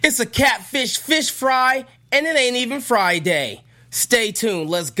It's a catfish fish fry, and it ain't even Friday. Stay tuned.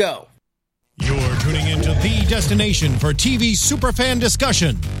 Let's go. You're tuning into the destination for TV superfan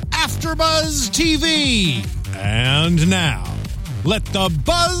discussion, AfterBuzz TV. And now, let the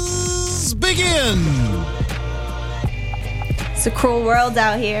buzz begin. It's a cruel world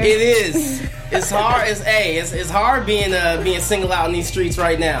out here. It is. It's hard. It's hard being single out in these streets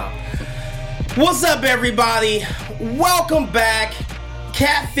right now. What's up, everybody? Welcome back.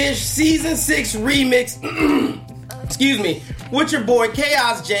 Catfish Season 6 Remix. Excuse me. With your boy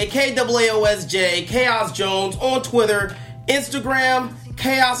Chaos J, KAAOSJ, Chaos Jones on Twitter, Instagram,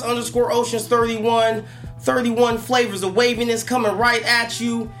 Chaos_Oceans31. 31 flavors of waviness coming right at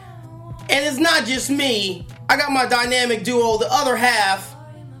you. And it's not just me. I got my dynamic duo, the other half.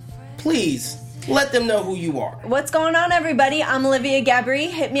 Please, let them know who you are. What's going on, everybody? I'm Olivia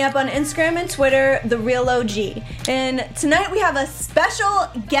Gabri. Hit me up on Instagram and Twitter, The Real OG. And tonight we have a special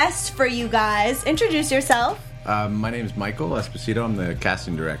guest for you guys. Introduce yourself. My name is Michael Esposito. I'm the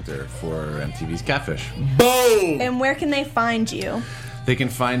casting director for MTV's Catfish. Boom! And where can they find you? They can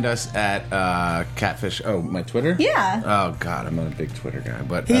find us at Catfish. Oh, my Twitter? Yeah. Oh, God, I'm not a big Twitter guy.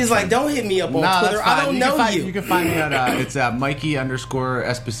 But he's like, don't hit me up on Twitter. I don't know you. You can find me at it's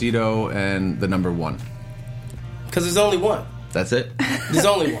Mikey_Esposito and the number 1. Because there's only one. That's it. There's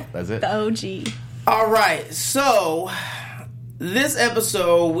only one. That's it. The OG. All right, so this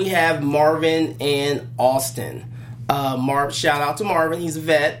episode we have Marvin and Austin. Shout out to Marvin. He's a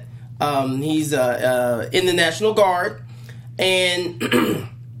vet. He's in the National Guard. And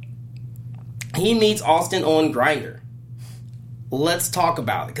he meets Austin on Grindr. Let's talk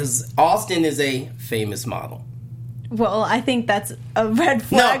about it, because Austin is a famous model. Well, I think that's a red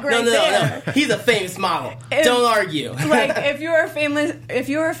flag there. No. He's a famous model. Don't argue. Like, if you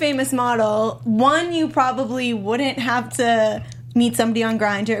were a famous model, one, you probably wouldn't have to meet somebody on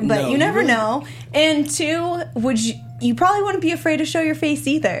Grindr, but you never know. And two, you probably wouldn't be afraid to show your face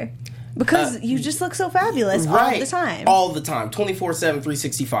either. Because you just look so fabulous all the time. All the time. 24/7,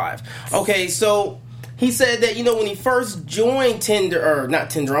 365. Okay, so he said that, when he first joined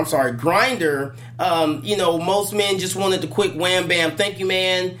Grindr, most men just wanted the quick wham bam, thank you,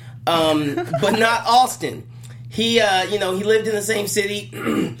 man. But not Austin. He lived in the same city,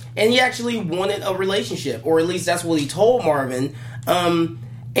 and he actually wanted a relationship, or at least that's what he told Marvin. And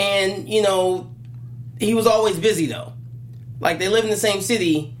he was always busy, though. Like, they live in the same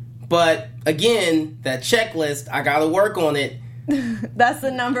city. But, again, that checklist, I gotta work on it. That's the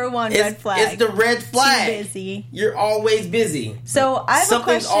number one red flag. It's the red flag. Too busy. You're always busy. So, I have a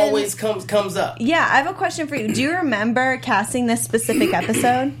question. Something always comes up. Yeah, I have a question for you. Do you remember casting this specific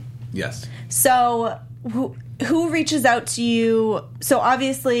episode? Yes. So, who reaches out to you? So,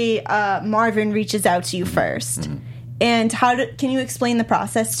 obviously, Marvin reaches out to you first. Mm-hmm. And can you explain the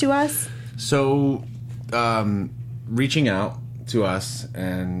process to us? So, reaching out to us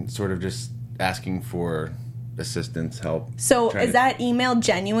and sort of just asking for assistance, help. So is that email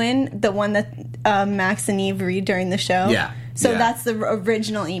genuine, the one that Max and Eve read during the show? Yeah. So that's the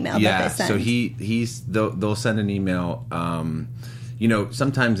original email that they sent. So they'll send an email.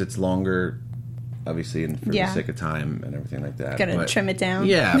 Sometimes it's longer, obviously, for the sake of time and everything like that. Gotta trim it down.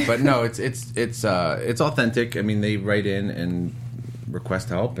 Yeah, but no, it's authentic. I mean, they write in and request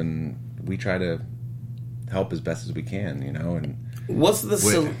help, and we try to help as best as we can, and what's I'm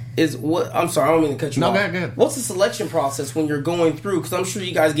sorry, I don't mean to cut you off. No, go ahead. What's the selection process when you're going through? Because I'm sure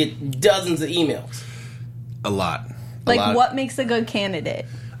you guys get dozens of emails. A lot. What makes a good candidate?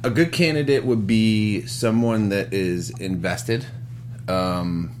 A good candidate would be someone that is invested.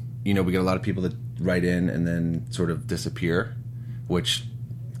 We get a lot of people that write in and then sort of disappear, which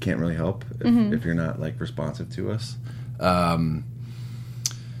can't really help if you're not responsive to us.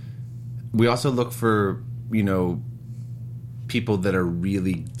 We also look for people that are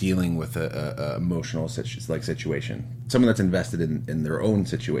really dealing with a emotional situation. Someone that's invested in their own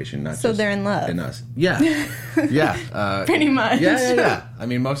situation, not just they're in love. In us. Yeah. Yeah. Pretty much. Yeah. I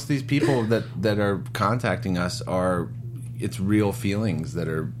mean, most of these people that are contacting us it's real feelings that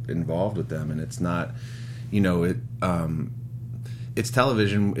are involved with them, and it's not, it's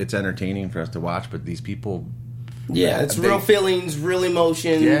television, it's entertaining for us to watch, but these people... Yeah, it's real feelings, real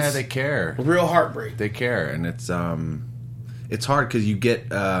emotions. Yeah, they care. Real heartbreak. They care, and it's hard because you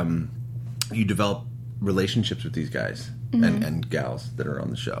you develop relationships with these guys and gals that are on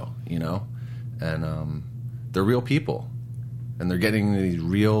the show, and they're real people, and they're getting these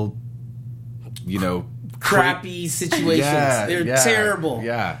real, crappy situations. They're terrible.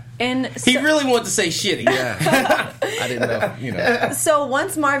 Yeah. And he really wanted to say shitty. Yeah. I didn't know, you know. So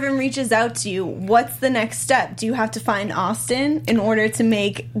once Marvin reaches out to you, what's the next step? Do you have to find Austin in order to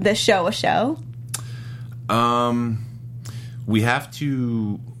make the show a show? We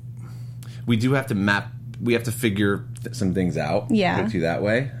do have to map. We have to figure some things out. Yeah. Put it that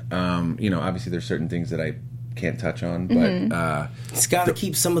way. You know, obviously there's certain things that I can't touch on, but It's got to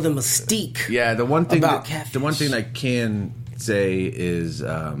keep some of the mystique. yeah, the one thing About that, catfish. the one thing I can say is,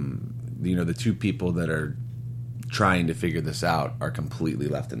 you know, the two people that are trying to figure this out are completely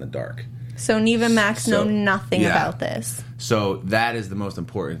left in the dark. So Neve and Max know So, nothing yeah. about this. So that is the most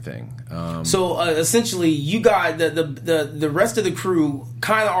important thing. So essentially, you got the rest of the crew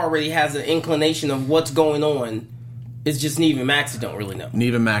kind of already has an inclination of what's going on. It's just Neve and Max that don't really know.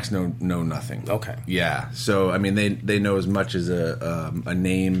 Neve and Max know nothing. Okay. Yeah. So I mean, they know as much as a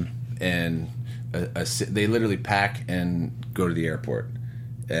name and they literally pack and go to the airport,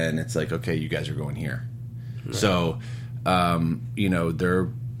 and it's like, okay, you guys are going here. Right. So, you know, they're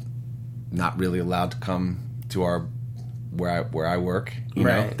not really allowed to come to our where I work. You know,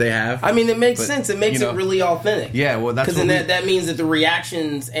 Right. they have. I mean, it makes But, sense. It makes you know, it really authentic. Yeah, well, that's because then what that means that the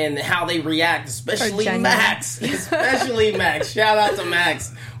reactions and how they react, especially genuine. Max, especially Max. Shout out to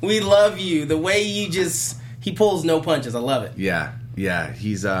Max. We love you. The way he pulls no punches. I love it. Yeah,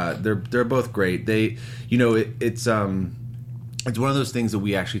 he's they're both great. They, you know, it's one of those things that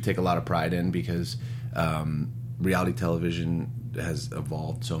we actually take a lot of pride in because reality television has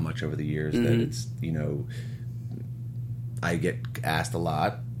evolved so much over the years that it's, you know, I get asked a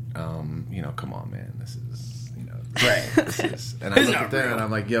lot, you know, come on, man, this is, you know, Right. this is, and I look at them and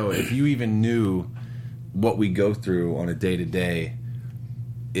I'm like, yo, if you even knew what we go through on a day to day,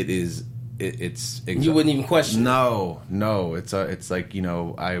 it's You wouldn't even question. No, it's like, you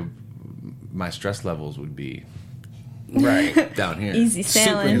know, my stress levels would be Right. down here. Easy Super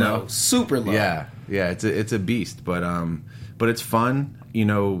sailing. low. Super low. Yeah, it's a beast, but it's fun. You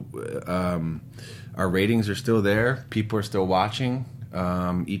know, our ratings are still there. People are still watching.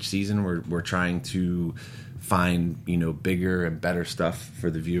 Each season, we're trying to find, you know, bigger and better stuff for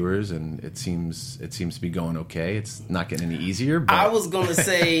the viewers, and it seems to be going okay. It's not getting any easier. But I was gonna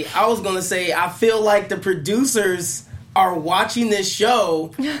say, I feel like the producers are watching this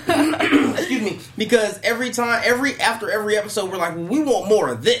show. Excuse me, because after every episode, we're like, we want more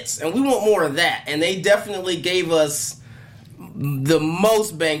of this and we want more of that, and they definitely gave us the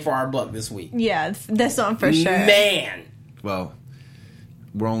most bang for our buck this week. Yeah, this one for sure. Man, well,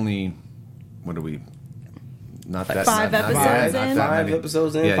 we're only what are we? Not that Five not episodes not in? that Five many.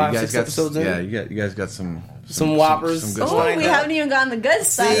 episodes in, Yeah, five, you guys 6 got, episodes in. Yeah, you guys got some Whoppers. Some good Oh, Oh, stuff. we up. haven't even gotten the good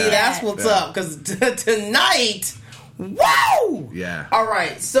stuff. See, yet. that's what's up. Because tonight, whoa! Yeah. All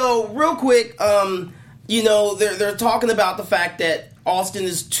right. So real quick, you know, they're talking about the fact that Austin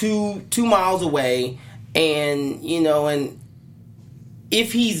is two miles away, and you know, and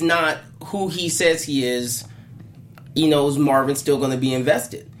if he's not who he says he is, you know, is Marvin still going to be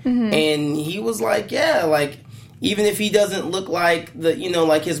invested? And he was like, yeah, like even if he doesn't look like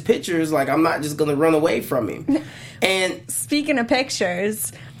like his pictures, like I'm not just going to run away from him. And Speaking of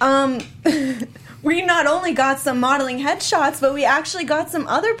pictures, we not only got some modeling headshots, but we actually got some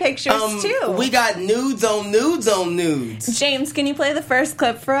other pictures too. we got nudes on nudes on nudes. James, can you play the first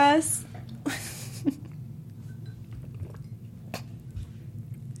clip for us?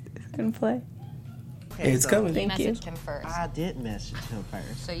 Can play. It's coming. Thank you. Messaged him first. I did message him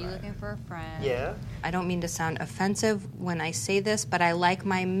first. So you looking for a friend? Yeah. I don't mean to sound offensive when I say this, but I like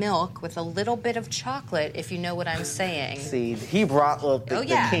my milk with a little bit of chocolate, if you know what I'm saying. See, he brought the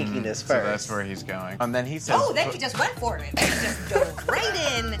yeah. kinkiness So first. that's where he's going. And then he says, Oh, then he just went for it. Then he just dove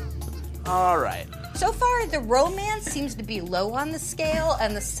right in. All right. So far, the romance seems to be low on the scale,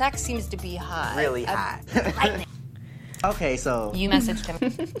 and the sex seems to be high. Really high. Okay, so You messaged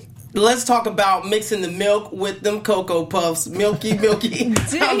him. Let's talk about mixing the milk with them Cocoa Puffs. Milky.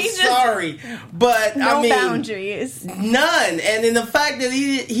 I'm he just- sorry, but No I mean, boundaries. none. And then the fact that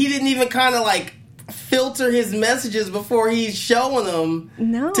he didn't even kind of like filter his messages before he's showing them.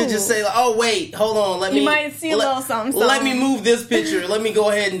 No. To just say, like, oh wait, hold on, let You me. might see a little something, Let me something. move this picture. Let me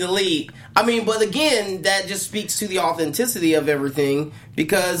go ahead and delete. I mean, but again, that just speaks to the authenticity of everything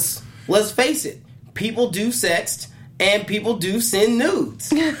because let's face it, people do sext. And people do send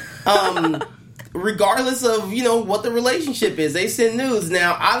nudes. Regardless of, what the relationship is. They send nudes.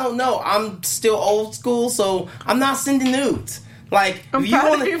 Now, I don't know. I'm still old school, so I'm not sending nudes. Like, I'm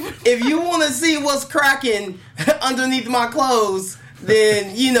if you want to see what's cracking underneath my clothes,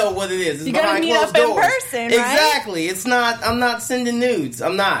 then you know what it is. It's You gotta behind meet closed up in doors. person, right? Exactly. I'm not sending nudes.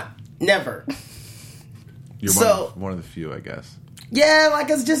 I'm not. Never. You're So- one of the few, I guess. Yeah, like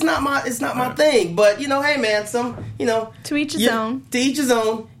it's just not my thing. But hey man, To each his own. To each his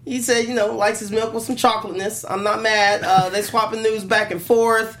own. He said, likes his milk with some chocolateness. I'm not mad. They swapping news back and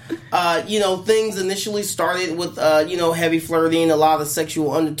forth. Things initially started with heavy flirting, a lot of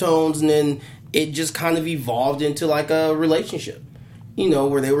sexual undertones, and then it just kind of evolved into like a relationship.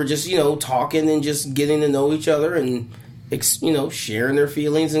 Where they were just talking and just getting to know each other and sharing their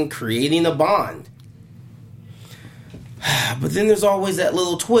feelings and creating a bond. But then there's always that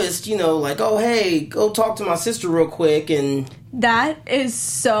little twist, like, oh, hey, go talk to my sister real quick. And that is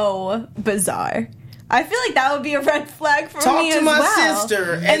so bizarre. I feel like that would be a red flag for me as well. Talk to my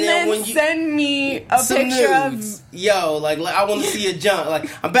sister. And then when send me a picture nudes. of... Yo, like, I want to see a jump. Like,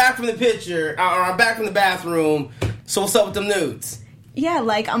 I'm back from the picture, or I'm back from the bathroom, so what's up with them nudes? Yeah,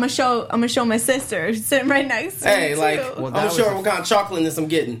 like, I'm gonna show my sister sitting right next to me. Hey, like, I'm gonna show her what kind of chocolateness I'm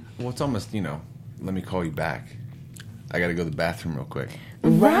getting. Well, it's almost, let me call you back. I gotta go to the bathroom real quick.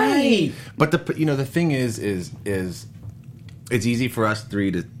 Right. But the thing is it's easy for us three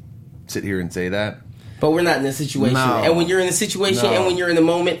to sit here and say that. But we're not in this situation. No. And when you're in a situation and when you're in the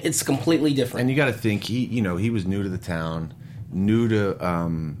moment, it's completely different. And you gotta think, he was new to the town, new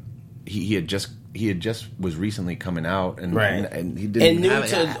to, he had just was recently coming out, and right. and he didn't new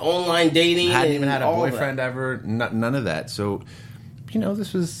to online dating, hadn't and even had a all boyfriend ever, none of that. So,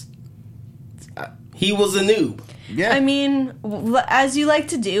 this was he was a noob. Yeah. I mean, as you like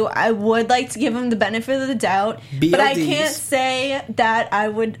to do, I would like to give him the benefit of the doubt, but I can't say that I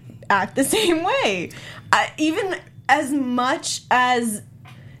would act the same way. Even as much as,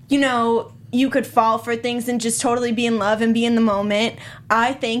 you could fall for things and just totally be in love and be in the moment,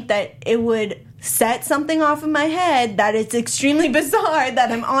 I think that it would set something off in my head that it's extremely bizarre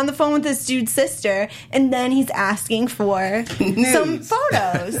that I'm on the phone with this dude's sister and then he's asking for some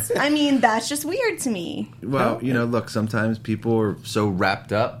photos. I mean, that's just weird to me. Well, look, sometimes people are so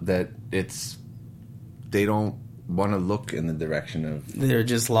wrapped up that they don't want to look in the direction of... They're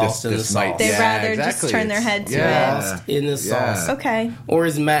just lost in the sauce. They'd rather just turn their head to it. Lost in the sauce. Okay. Or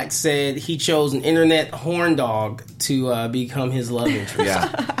as Max said, he chose an internet horn dog to become his love interest.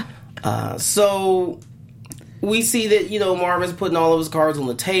 Yeah. So we see that, Marvin's putting all of his cards on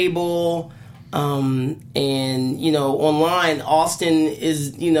the table. And, online, Austin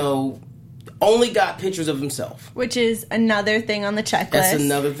is, only got pictures of himself. Which is another thing on the checklist. That's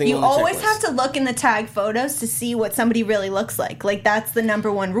another thing on the checklist. You always have to look in the tag photos to see what somebody really looks like. Like, that's the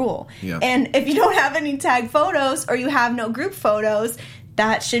number one rule. Yeah. And if you don't have any tag photos or you have no group photos,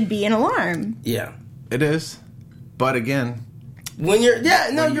 that should be an alarm. Yeah. It is. But again... When you're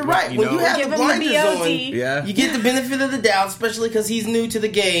right. When you have give the him the blinders BOD. on, you get the benefit of the doubt, especially because he's new to the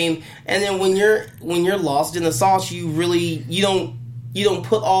game. And then when you're lost in the sauce, you don't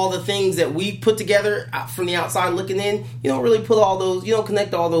put all the things that we put together from the outside looking in. You don't really put all those. You don't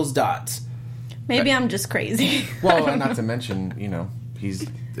connect all those dots. Maybe I'm just crazy. Well, not to mention,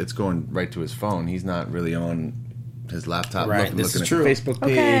 it's going right to his phone. He's not really on his laptop looking at the Facebook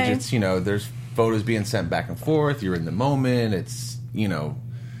page. Okay. It's there's photos being sent back and forth. You're in the moment. It's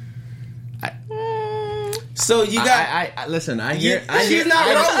So you got. I listen. She's not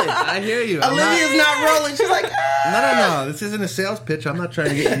rolling. I hear you. Olivia's not rolling. She's like, no. This isn't a sales pitch. I'm not trying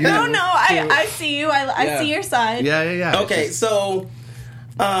to get you. No. I see you. I see your side. Yeah. Okay, so.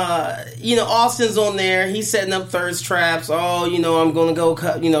 Austin's on there. He's setting up thirst traps. Oh, I'm going to go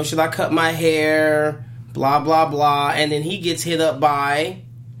cut. Should I cut my hair? Blah blah blah. And then he gets hit up by.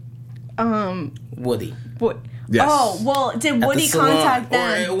 Woody. What? Yes. Oh, well, did Woody contact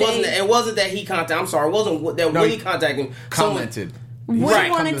them? It wasn't that he contacted. I'm sorry. It wasn't that Woody contacted him. Commented. Woody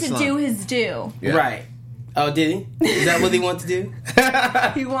wanted to do his due. Yeah. Right. Oh, did he? Is that what he wanted to do?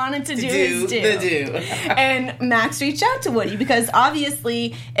 He wanted to do his due. The due. And Max reached out to Woody because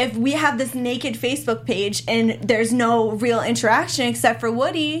obviously if we have this naked Facebook page and there's no real interaction except for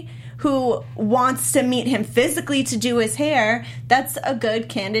Woody, who wants to meet him physically to do his hair, that's a good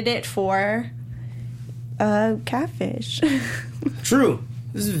candidate for catfish. True.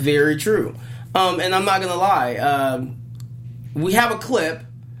 This is very true. And I'm not going to lie. We have a clip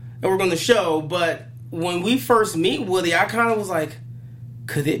and we're going to show, but when we first meet Woody, I kind of was like,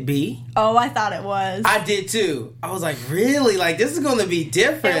 could it be? Oh, I thought it was. I did too. I was like, really? Like, this is going to be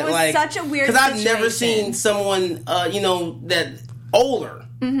different. It was such a weird situation. Because I've never seen someone, that older.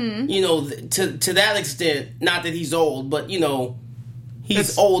 Mm-hmm. To that extent, not that he's old, but,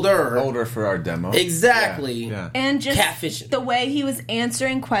 he's older. Older for our demo. Exactly. Yeah. And just catfishing. The way he was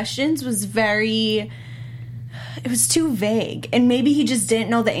answering questions was it was too vague. And maybe he just didn't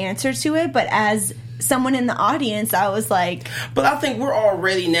know the answer to it, but as someone in the audience, I was like... But I think we're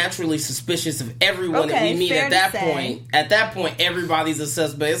already naturally suspicious of everyone that we meet at that point. At that point, everybody's a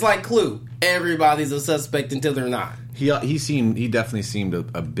suspect. It's like Clue. Everybody's a suspect until they're not. He definitely seemed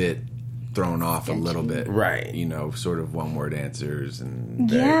a bit thrown off a little bit. Right. You know, sort of one-word answers and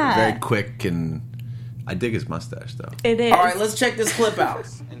very quick, and I dig his mustache, though. It is. All right, let's check this clip out.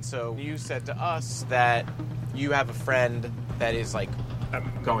 And so you said to us that you have a friend that is, like,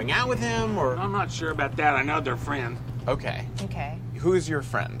 going out with him, or... I'm not sure about that. I know they're friends. Okay. Okay. Who is your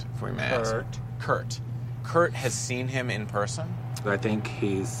friend, if we may ask? Kurt. Kurt has seen him in person? I think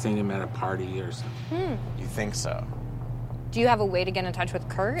he's seen him at a party or something. You think so? Do you have a way to get in touch with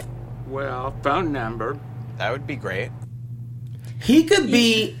Kurt? Well, phone number. That would be great. He could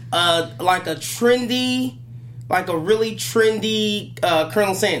be like a really trendy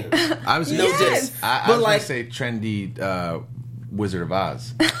Colonel Sanders. I was No going diss. to say trendy Wizard of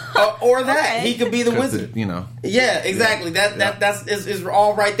Oz. Or that. Okay. He could be the wizard. Yeah, exactly. That's is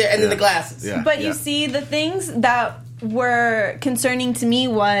all right there. And then the glasses. Yeah. But you see, the things that were concerning to me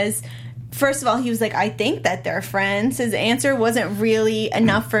was, first of all, he was like, I think that they're friends. His answer wasn't really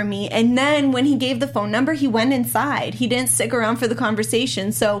enough for me. And then when he gave the phone number, he went inside. He didn't stick around for the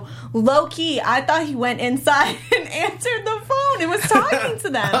conversation. So low-key, I thought he went inside and answered the phone and was talking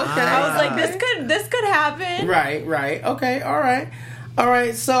to them. Okay. I was like, this could happen. Right. Okay, all right.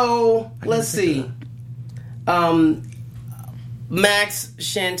 So let's see. Max,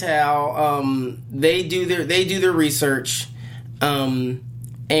 Chantal, they do their research, and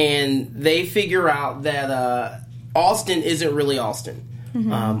they figure out that Austin isn't really Austin.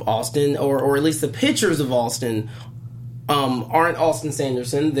 Austin, or at least the pictures of Austin, aren't Austin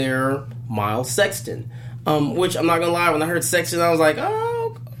Sanderson. They're Miles Sexton. Which I'm not gonna lie, when I heard Sexton, I was like,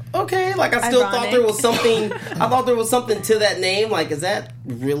 oh, okay. Like I still thought there was something. I thought there was something to that name. Like, is that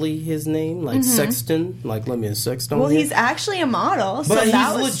really his name? Like Sexton? Like, let me a Sexton. Well, he's actually a model, so but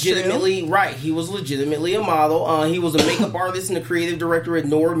that he's was legitimately right. He was legitimately a model. He was a makeup artist and a creative director at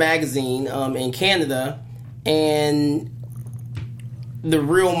Noir magazine in Canada, and the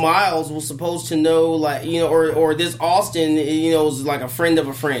real Miles was supposed to know, like, or this Austin, is like a friend of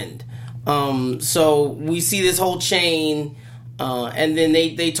a friend. So we see this whole chain, and then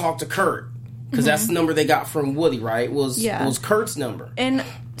they talk to Kurt, because that's the number they got from Woody, right? Was Kurt's number. And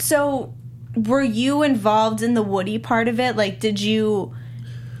so, were you involved in the Woody part of it? Like, did you...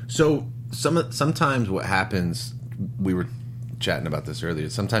 So, sometimes what happens, we were chatting about this earlier,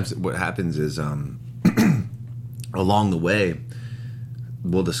 sometimes what happens is, along the way,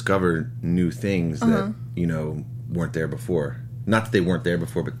 we'll discover new things that, weren't there before. Not that they weren't there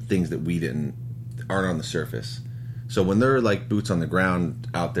before, but things that aren't on the surface. So when they're like boots on the ground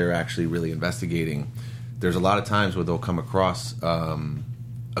out there actually really investigating, there's a lot of times where they'll come across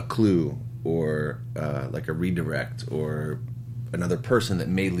a clue or like a redirect or another person that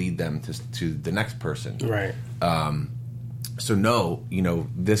may lead them to the next person. Right. So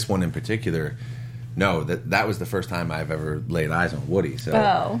this one in particular, that was the first time I've ever laid eyes on Woody.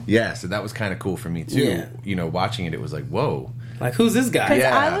 So so that was kind of cool for me too. Yeah. Watching it was like, whoa. Like, who's this guy? Because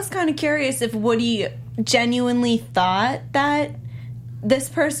I was kind of curious if Woody genuinely thought that this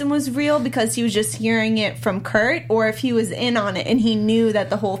person was real because he was just hearing it from Kurt, or if he was in on it and he knew that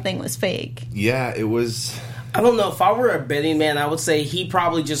the whole thing was fake. Yeah, it was... I don't know. If I were a betting man, I would say he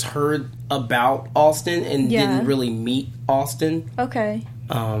probably just heard about Austin and didn't really meet Austin. Okay.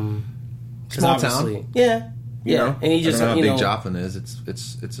 Small town. Yeah. Yeah. And he just, I don't know how big Joplin is.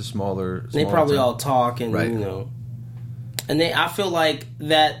 It's a smaller they probably town. all talk and, And I feel like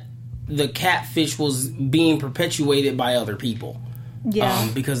that the catfish was being perpetuated by other people. Yeah.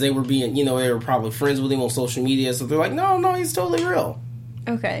 Because they were being, they were probably friends with him on social media. So they're like, no, he's totally real.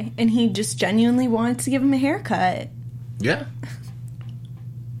 Okay. And he just genuinely wanted to give him a haircut. Yeah.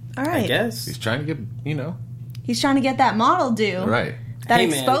 All right. I guess. He's trying to get, He's trying to get that model due. Right. That Hey,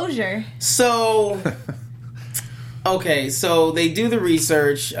 exposure. Man. So, okay, so they do the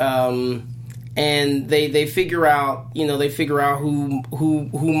research, and they figure out,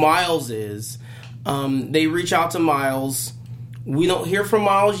 who Miles is. They reach out to Miles. We don't hear from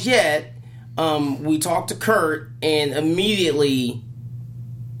Miles yet. We talk to Kurt, and immediately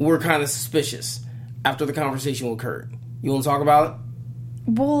we're kind of suspicious after the conversation with Kurt. You want to talk about it?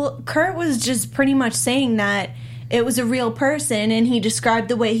 Well, Kurt was just pretty much saying that it was a real person, and he described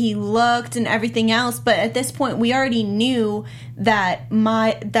the way he looked and everything else. But at this point, we already knew that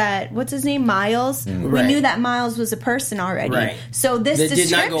what's his name, Miles. Right. We knew that Miles was a person already. Right. So this That did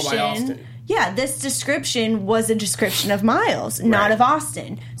description, not go by Austin. Yeah, this description was a description of Miles, not of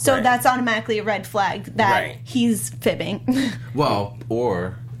Austin. So that's automatically a red flag that he's fibbing. Well,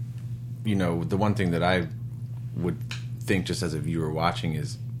 or you know, the one thing that I would think just as a viewer watching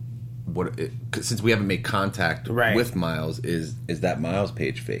is since we haven't made contact with Miles, is that Miles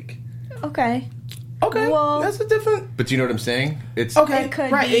page fake? Okay. Okay, well, that's a different. But you know what I'm saying? It's okay. It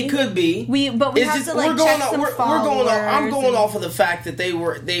could be. It could be. We have to like check some followers. I'm going off of the fact that they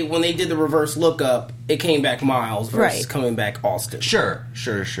when they did the reverse lookup, it came back Miles versus coming back Austin. Sure.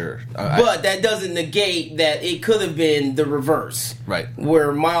 But that doesn't negate that it could have been the reverse, right?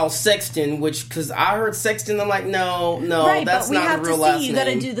 Where Miles Sexton, because I heard Sexton, I'm like, no, that's not a real last name. You got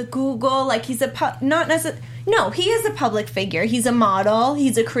to do the Google. Like he's not necessarily. No, he is a public figure. He's a model.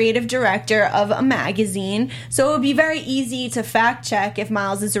 He's a creative director of a magazine. So it would be very easy to fact check if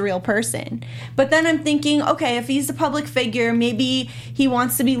Miles is a real person. But then I'm thinking, okay, if he's a public figure, maybe he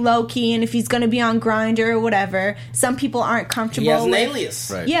wants to be low key, and if he's going to be on Grindr or whatever, some people aren't comfortable. He has an with,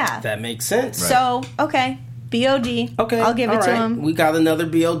 alias. Right. Yeah, that makes sense. Right. So okay. BOD. Okay, I'll give it to him. We got another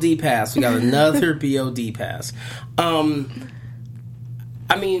BOD pass.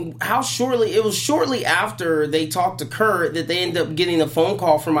 I mean, it was shortly after they talked to Kurt that they ended up getting a phone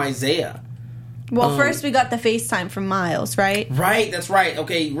call from Isaiah. Well, first we got the FaceTime from Miles, right? Right, that's right.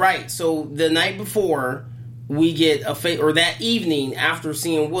 Okay, right. So the night before, we get or that evening after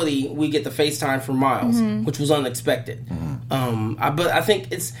seeing Woody, we get the FaceTime from Miles, which was unexpected. But I think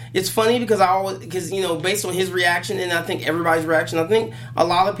it's funny because you know, based on his reaction and I think everybody's reaction, I think a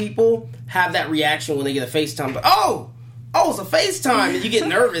lot of people have that reaction when they get a FaceTime. But it's a FaceTime, and you get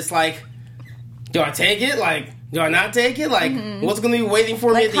nervous. Like, do I take it? Like, do I not take it? Like, what's going to be waiting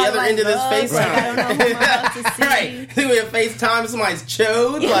for me at the other end of this FaceTime? Like, I don't know who I'm about to see. Right. Think we have FaceTime, somebody's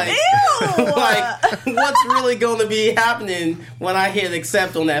chode. Like, like, what's really going to be happening when I hit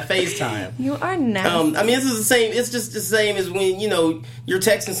accept on that FaceTime? You are nasty. I mean, this is the same. It's just the same as when, you know, you're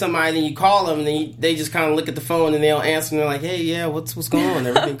texting somebody and you call them and they just kind of look at the phone and they'll answer and they're like, hey, yeah, what's going on?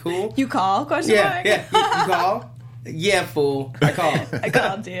 Everything cool? You call? Question mark? Yeah. You call? Yeah, fool. I called. I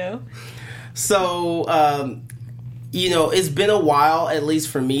called you. So, you know, it's been a while, at least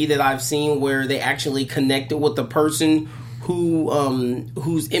for me, that I've seen where they actually connected with the person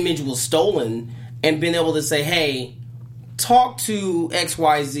whose image was stolen and been able to say, hey, talk to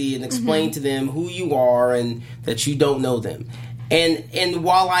XYZ and explain to them who you are and that you don't know them. And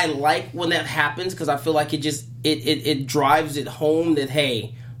while I like when that happens, because I feel like it drives it home that,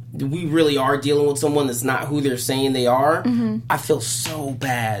 hey, we really are dealing with someone that's not who they're saying they are, I feel so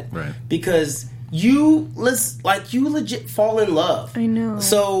bad. Right. Because you legit fall in love. I know.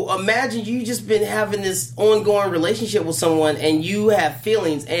 So imagine you just been having this ongoing relationship with someone and you have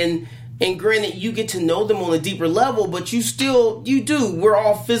feelings and granted you get to know them on a deeper level, but you do. We're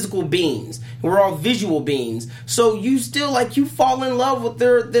all physical beings. We're all visual beings. So you still you fall in love with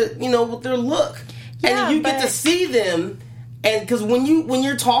their look. Yeah, and you get to see them. And because when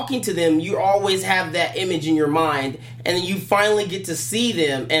you're talking to them, you always have that image in your mind, and then you finally get to see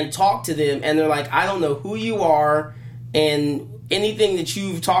them and talk to them, and they're like, I don't know who you are, and anything that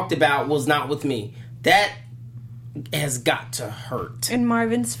you've talked about was not with me. That has got to hurt. In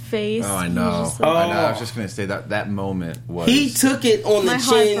Marvin's face. Oh, I know. I was just going to say that moment was... He took it on the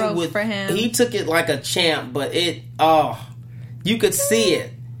chin for him. He took it like a champ, but you could see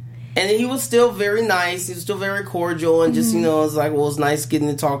it. And he was still very nice. He was still very cordial, and just, you know, it's like, well, it's nice getting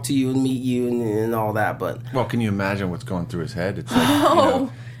to talk to you and meet you and all that. But well, can you imagine what's going through his head? It's like, you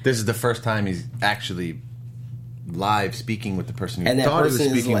know, this is the first time he's actually live speaking with the person he thought he was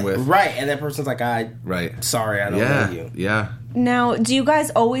speaking with. Right, and that person's like, sorry, I don't know you. Yeah. Now, do you guys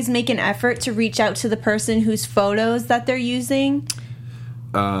always make an effort to reach out to the person whose photos that they're using?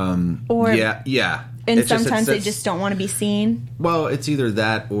 Yeah. And sometimes they just don't want to be seen? Well, it's either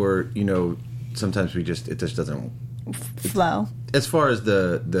that or, you know, sometimes it just doesn't flow. As far as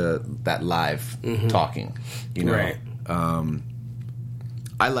that live talking, you know. Right.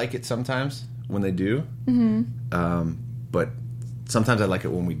 I like it sometimes when they do. But sometimes I like it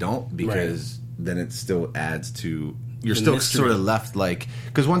when we don't, because then it still adds to... You're still mystery. Sort of left like...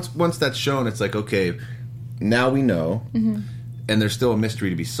 Because once that's shown, it's like, okay, now we know... And there's still a mystery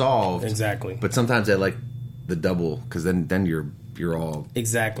to be solved. Exactly. But sometimes I like the double, because then you're all...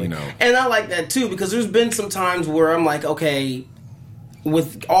 Exactly. You know. And I like that, too, because there's been some times where I'm like, okay,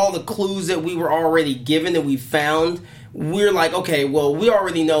 with all the clues that we were already given, that we found, we're like, okay, well, we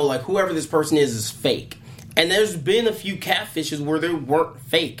already know, like, whoever this person is fake. And there's been a few catfishes where they weren't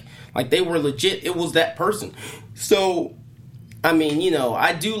fake. Like, they were legit. It was that person. So... I mean, you know,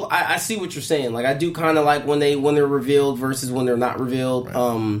 I see what you're saying. Like, I do kind of like when they're revealed versus when they're not revealed.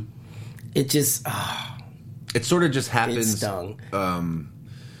 Right. It just... it sort of just happens. It stung.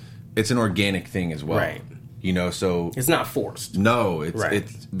 It's an organic thing as well. Right. You know, so It's not forced. no, it's Right.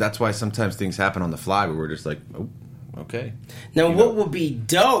 that's why sometimes things happen on the fly where we're just like, oh, okay. Now, You what know? would be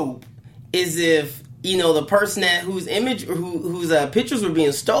dope is if the person whose image or whose pictures were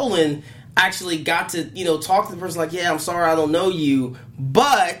being stolen actually got to talk to the person like, yeah, I'm sorry, I don't know you,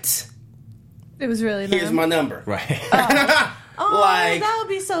 but It was really here's them. my number. Right. Oh, like, that would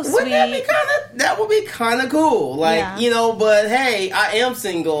be so sweet. Wouldn't that would be kind of cool. Like, Yeah. but hey, I am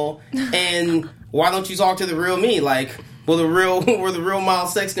single, and why don't you talk to the real me? Like, will the real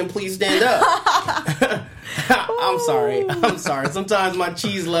Miles Sexton please stand up? I'm sorry. Sometimes my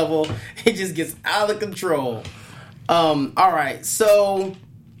cheese level, it just gets out of control. All right, so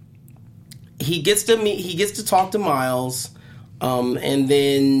he gets to talk to Miles, and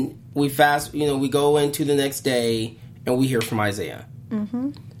then we go into the next day, and we hear from Isaiah.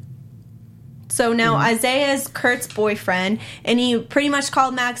 So now Isaiah is Kurt's boyfriend, and he pretty much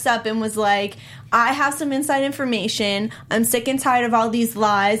called Max up and was like, I have some inside information. I'm sick and tired of all these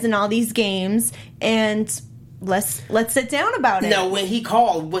lies and all these games, and let's sit down about it. Now, when he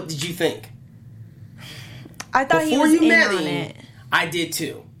called, what did you think? I thought he Before was you in met on him, it. I did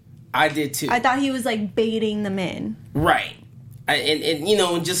too. I thought he was like baiting them in. Right. And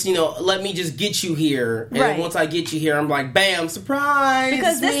let me just get you here. And Right. once I get you here, I'm like, bam, surprise.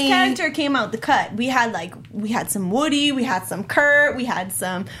 Because this me. character came out the cut. We had some Woody, we had some Kurt, we had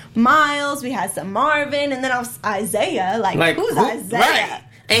some Miles, we had some Marvin, and then Isaiah. Like who's Isaiah? Right.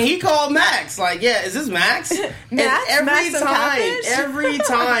 And he called Max. Like, yeah, is this Max? Max? And Max and Catfish? every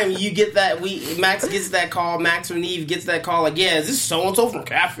time you get that, Max gets that call. Max or Neve gets that call. Like, yeah, is this so and so from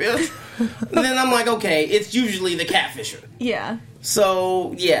Catfish? And then I'm like, okay, it's usually the Catfisher. Yeah.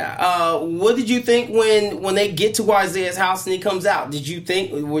 So yeah, what did you think when they get to Isaiah's house and he comes out? Did you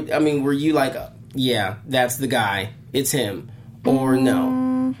think? Were you like, yeah, that's the guy, it's him, or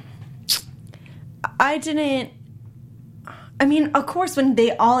no? I didn't. I mean, of course, when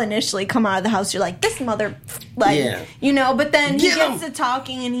they all initially come out of the house, you're like, this mother, like, Yeah. But then he Get gets him. to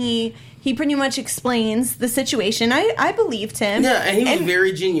talking and he pretty much explains the situation. I believed him. Yeah, and he was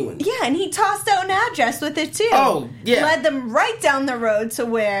very genuine. Yeah, and he tossed out an address with it too. Oh, yeah. Led them right down the road to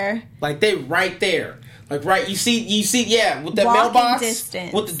where. Like they right there. Like right, you see, yeah, with that Walking mailbox,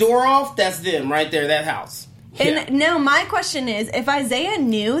 distance. with the door off, that's them right there, that house. Yeah. And now my question is, if Isaiah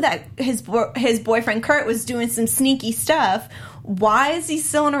knew that his boyfriend Kurt was doing some sneaky stuff, why is he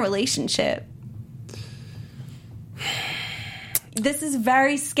still in a relationship? This is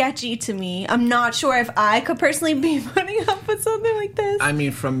very sketchy to me. I'm not sure if I could personally be putting up with something like this. I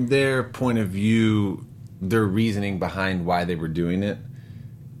mean, from their point of view, their reasoning behind why they were doing it,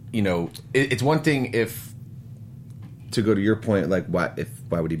 it's one thing if, to go to your point, like why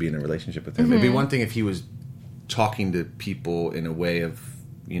would he be in a relationship with him? It'd be one thing if he was talking to people in a way of,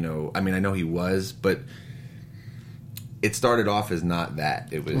 I know he was, but it started off as not that.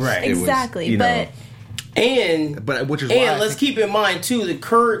 It was Right. Exactly, but which is why let's keep in mind too that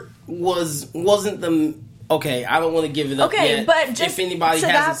Kurt wasn't the. Okay, I don't want to give it up okay, yet. but just if anybody to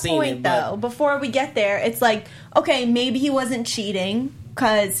hasn't that seen point, it, but though, before we get there, it's like, okay, maybe he wasn't cheating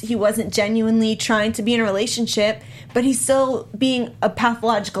because he wasn't genuinely trying to be in a relationship, but he's still being a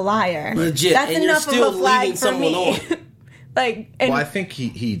pathological liar. Legit, That's and you're enough still of a flag leading for someone me. on. well, I think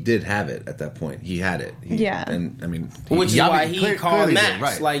he did have it at that point. He had it. Yeah. And I mean, which is why he called clearly Max. did,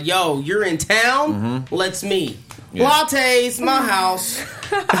 right. Like, yo, you're in town. Let's meet. Yeah. Lattes, my house.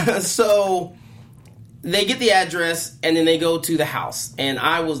 So they get the address and then they go to the house. And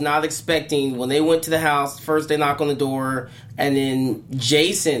I was not expecting when they went to the house. First, they knock on the door, and then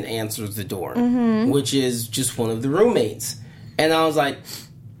Jason answers the door, which is just one of the roommates. And I was like,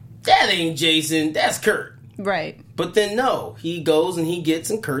 that ain't Jason. That's Kurt. Right. But then no, he goes and he gets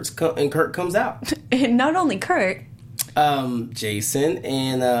and Kurt comes out. And not only Kurt, Jason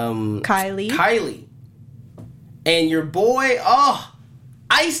and Kylie. And your boy,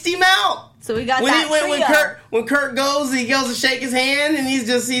 iced him out. So we got when that trio. when Kurt goes, he goes to shake his hand, and he's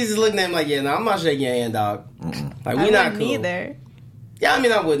just looking at him like, yeah, no, I'm not shaking your hand, dog. Like, we not cool. Either. Yeah, I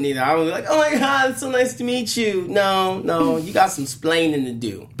mean, I wouldn't either. I would be like, oh my god, it's so nice to meet you. No, you got some splaining to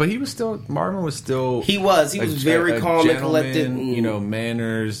do. But Marvin was still. He was very calm and collected. And,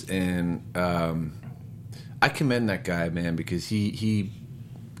 manners, and I commend that guy, man, because he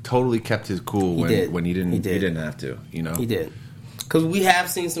totally kept his cool when he didn't have to. He did. Because we have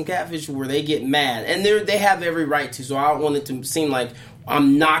seen some catfish where they get mad, and they have every right to. So I don't want it to seem like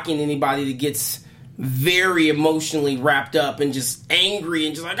I'm knocking anybody that gets very emotionally wrapped up and just angry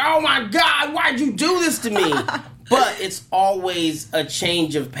and just like, oh my god, why'd you do this to me? But it's always a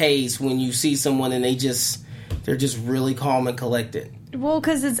change of pace when you see someone and they're just really calm and collected. Well,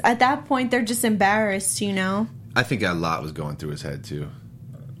 because it's at that point they're just embarrassed, you know. I think a lot was going through his head too.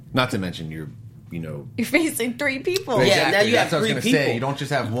 Not to mention you're facing 3 people. Yeah, now you have That's what I 3 was people. gonna say. You don't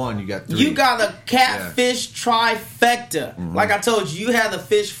just have one. You got 3. You got a catfish trifecta. Like I told you, you had the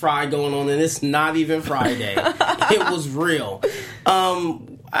fish fry going on, and it's not even Friday. It was real.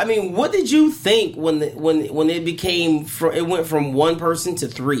 I mean, what did you think when it became it went from 1 person to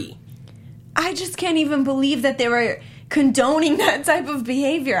 3? I just can't even believe that they were condoning that type of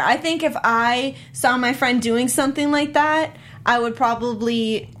behavior. I think if I saw my friend doing something like that, I would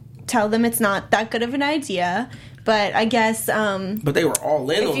probably tell them it's not that good of an idea. But I guess but they were all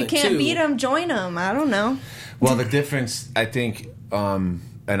in on it too. If you can't beat them, join them. I don't know. Well, the difference, I think, and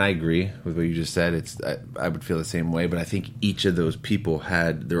I agree with what you just said. I would feel the same way, but I think each of those people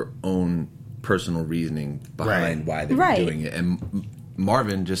had their own personal reasoning behind why they were doing it. And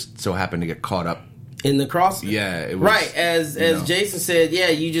Marvin just so happened to get caught up in the cross. Yeah, it was, right. As Jason said,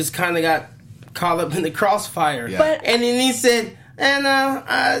 you just kind of got caught up in the crossfire. Yeah. But and then he said, and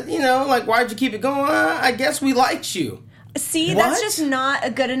like, why'd you keep it going? I guess we liked you. See, What? that's just not a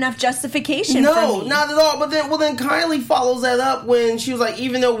good enough justification No, for me. not at all. But then Kylie follows that up when she was like,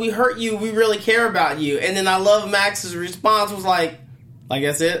 even though we hurt you, we really care about you. And then I love Max's response was like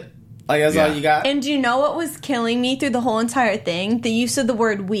that's it? Like, that's all you got? And do you know what was killing me through the whole entire thing? The use of the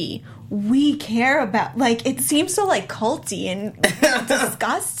word we. We care about, like, it seems so, like, culty and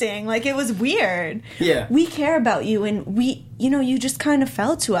disgusting. Like, it was weird. Yeah. We care about you, and we, you just kind of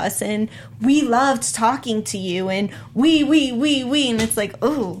fell to us, and we loved talking to you, and we, and it's like,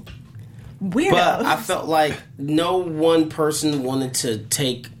 ooh, weirdo. But I felt like no one person wanted to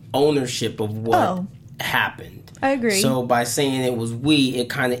take ownership of what happened. I agree. So by saying it was we, it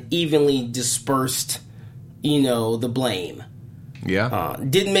kind of evenly dispersed, the blame. Yeah.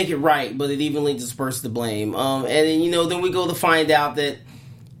 Didn't make it right, but it evenly dispersed the blame. And then, then we go to find out that,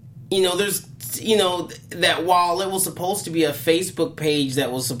 there's, that while it was supposed to be a Facebook page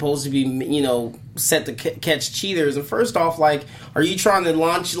that was supposed to be, set to catch cheaters. And first off, like, are you trying to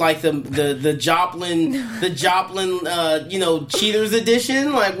launch like the Joplin, cheaters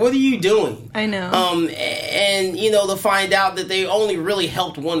edition? Like, what are you doing? I know. And to find out that they only really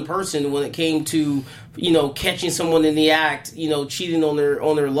helped one person when it came to, catching someone in the act, cheating on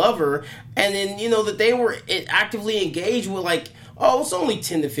their lover, and then that they were actively engaged with like, oh, it's only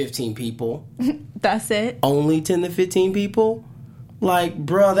 10 to 15 people. That's it. Only 10 to 15 people? Like,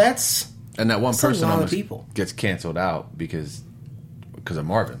 bruh, that's and that one person a lot of almost people. Gets canceled out because of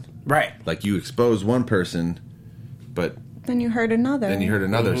Marvin. Right. Like, you expose one person, but then you hurt another.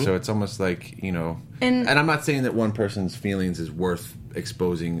 Mm-hmm. So it's almost like, and I'm not saying that one person's feelings is worth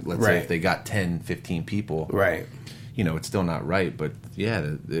exposing. Let's say if they got 10, 15 people. Right. It's still not right, but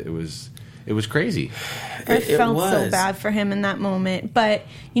yeah, it was crazy. I felt so bad for him in that moment. But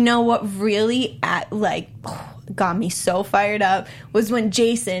you know what really got me so fired up was when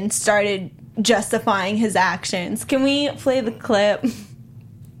Jason started justifying his actions. Can we play the clip?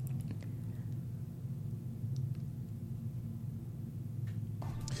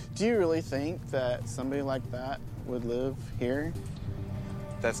 Do you really think that somebody like that would live here?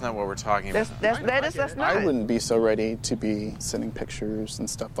 That's not what we're talking about. That's not. I wouldn't be so ready to be sending pictures and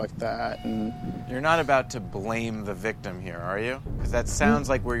stuff like that. And you're not about to blame the victim here, are you? Because that sounds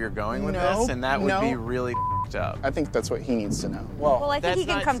like where you're going with this, and that would be really f***ed up. I think that's what he needs to know. Well, I think he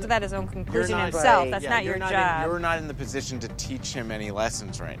can come to that his own conclusion himself. That's not your job. You're not in the position to teach him any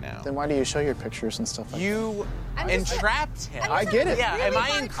lessons right now. Then why do you show your pictures and stuff like that? You entrapped him. I get it. Yeah, am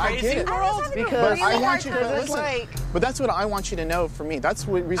I in crazy world? Because I want you to listen. But that's what I want you to know for me. That's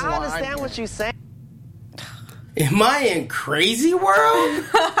the reason why I'm here. I understand what you're saying. Am I in crazy world?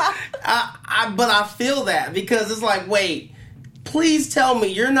 But I feel that because it's like, wait, please tell me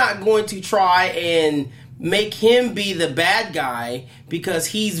you're not going to try and make him be the bad guy because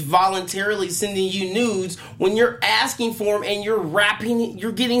he's voluntarily sending you nudes when you're asking for him and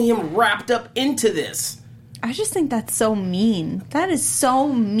you're getting him wrapped up into this. I just think that's so mean. That is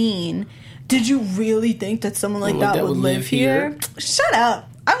so mean. Did you really think that someone like that would live here? Shut up.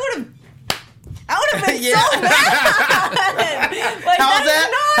 I would have been so mad. Like, how's that?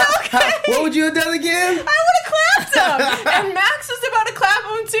 Not okay. What would you have done again? I would have clapped him. And Max was about to clap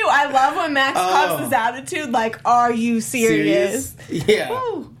him too. I love when Max pops his attitude. Like, are you serious? Yeah.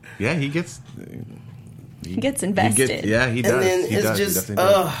 Woo. Yeah, he gets invested. He does. And then it's just, and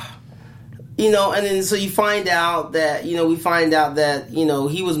then so you find out that, he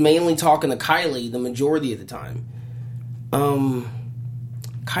was mainly talking to Kylie the majority of the time.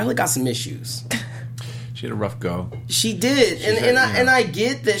 Kylie got some issues. She had a rough go. She did. And I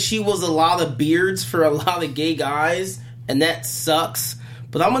get that she was a lot of beards for a lot of gay guys, and that sucks.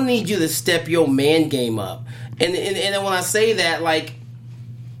 But I'm gonna need you to step your man game up. And then when I say that, like,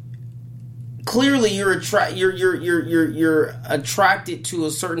 clearly you're attracted to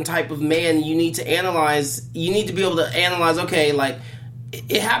a certain type of man. You need to analyze. You need to be able to analyze. Okay, like,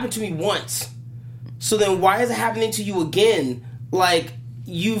 it happened to me once, so then why is it happening to you again? Like,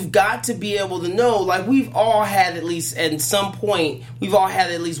 you've got to be able to know. Like, we've all had at least at some point, we've all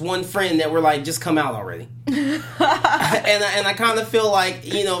had at least one friend that we're like, just come out already. and I kind of feel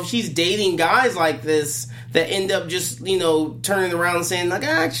like, you know, if she's dating guys like this that end up just, you know, turning around and saying, like,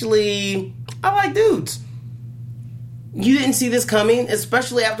 actually, I like dudes. You didn't see this coming,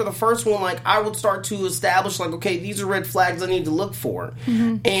 especially after the first one. Like, I would start to establish, like, okay, these are red flags I need to look for.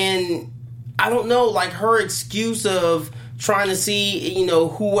 Mm-hmm. And I don't know, like, her excuse of trying to see, you know,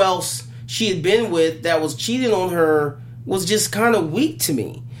 who else she had been with that was cheating on her was just kind of weak to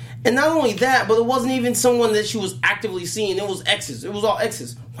me. And not only that, but it wasn't even someone that she was actively seeing. It was exes. It was all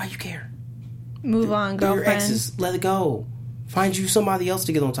exes. Why you care? Move on, girlfriend. Your exes, let it go. Find you somebody else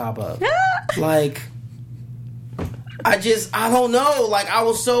to get on top of. Like, I don't know. Like, I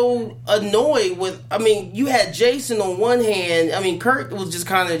was so annoyed with, I mean, you had Jason on one hand. I mean, Kurt was just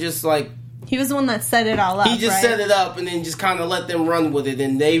kind of just like, he was the one that set it all up. He just set it up and then just kind of let them run with it,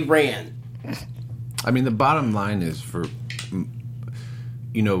 and they ran. I mean, the bottom line is, for,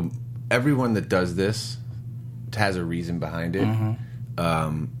 you know, everyone that does this has a reason behind it.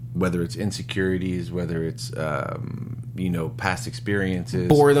 Mm-hmm. Whether it's insecurities, whether it's, you know, past experiences.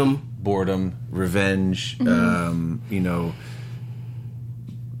 Boredom, revenge, mm-hmm. You know.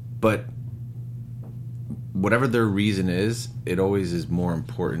 But whatever their reason is, it always is more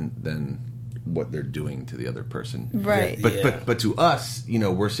important than what they're doing to the other person. Right. But to us, you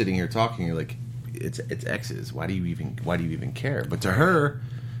know, we're sitting here talking, you're like, it's exes. Why do you even care? But to her,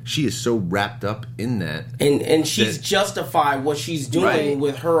 she is so wrapped up in that. And she's justified what she's doing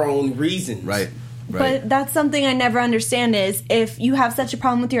with her own reasons. Right. But that's something I never understand is if you have such a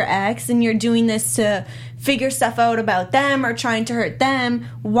problem with your ex and you're doing this to figure stuff out about them or trying to hurt them,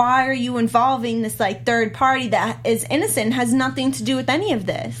 why are you involving this, like, third party that is innocent and has nothing to do with any of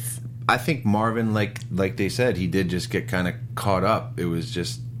this? I think Marvin, like they said, he did just get kind of caught up. It was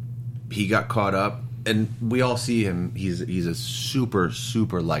just, he got caught up. And we all see him. He's a super,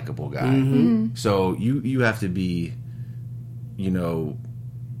 super likable guy. Mm-hmm. So you have to be, you know,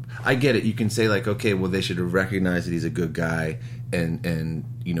 I get it. You can say, like, okay, well, they should have recognized that he's a good guy and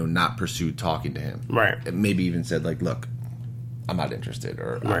you know, not pursued talking to him. Right. And maybe even said, like, look, I'm not interested,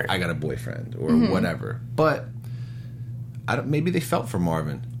 or right. I got a boyfriend, or whatever. But maybe they felt for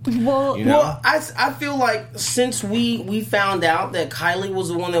Marvin. Well, you know? Well, I feel like since we found out that Kylie was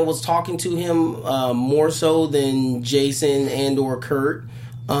the one that was talking to him more so than Jason and or Kurt,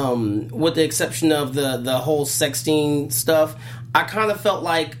 with the exception of the whole sexting stuff, I kind of felt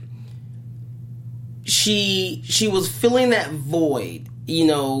like she was filling that void. You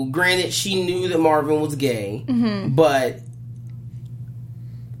know, granted, she knew that Marvin was gay, but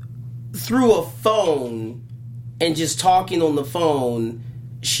through a phone and just talking on the phone,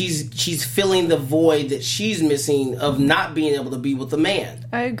 she's filling the void that she's missing of not being able to be with a man.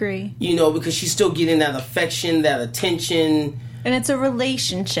 I agree. You know, because she's still getting that affection, that attention. And it's a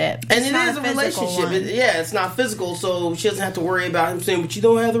relationship. And it is a relationship. It's not physical, so she doesn't have to worry about him saying, but you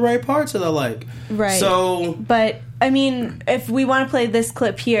don't have the right parts that I like. Right. So, but, I mean, if we want to play this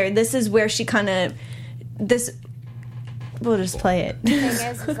clip here, this is where she kind of... We'll just play it. The thing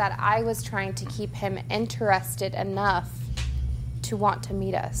is that I was trying to keep him interested enough to want to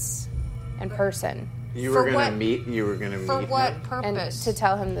meet us in person. You were going to meet For what purpose? And to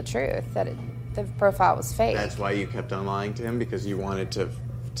tell him the truth, that the profile was fake. That's why you kept on lying to him, because you wanted to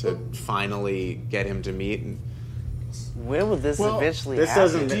finally get him to meet. And when will this eventually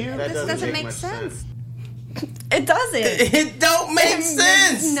happen? This doesn't make sense. It doesn't. It don't make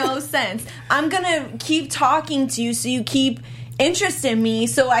sense. Makes no sense. I'm gonna keep talking to you so you keep interest in me,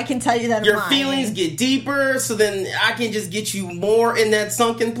 so I can tell you that your feelings get deeper, so then I can just get you more in that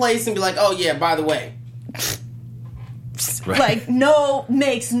sunken place and be like, oh yeah, by the way. Right. Like, no,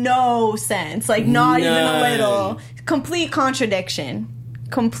 makes no sense. Like, not even a little. Complete contradiction.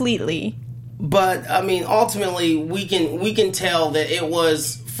 Completely. But I mean, ultimately, we can tell that it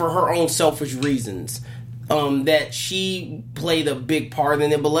was for her own selfish reasons. That she played a big part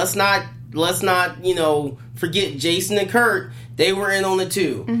in it. But let's not forget Jason and Kurt. They were in on it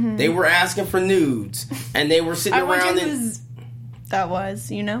too. Mm-hmm. They were asking for nudes, and they were sitting around. That was,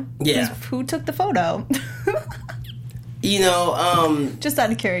 yeah. Who took the photo? just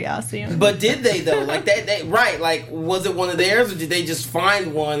out of curiosity. But did they though? Like they right? Like was it one of theirs, or did they just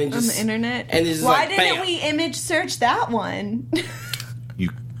find one and just on the internet? And it's why like, didn't bam. we image search that one? You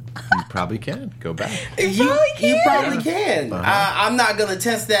probably can go back. You probably can. I'm not going to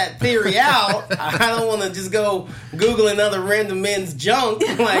test that theory out. I don't want to just go Googling other random men's junk.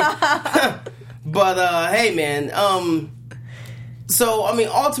 But hey, man. So I mean,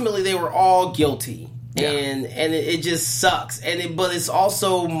 ultimately, they were all guilty. Yeah. And it just sucks. But it's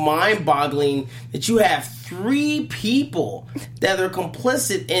also mind-boggling that you have 3 people that are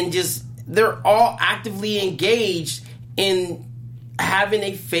complicit and just they're all actively engaged in having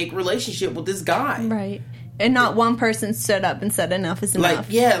a fake relationship with this guy. Right. And not one person stood up and said enough is enough.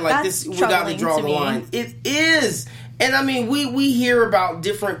 That's we got to draw the line. It is. And I mean, we hear about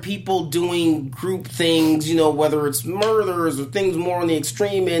different people doing group things, whether it's murders or things more on the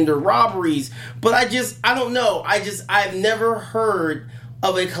extreme end or robberies. But I don't know. I've never heard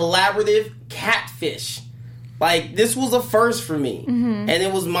of a collaborative catfish. Like, this was a first for me. Mm-hmm. And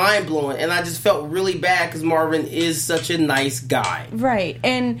it was mind-blowing. And I just felt really bad because Marvin is such a nice guy. Right.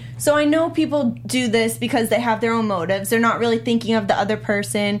 And so I know people do this because they have their own motives. They're not really thinking of the other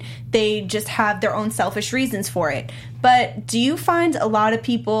person. They just have their own selfish reasons for it. But do you find a lot of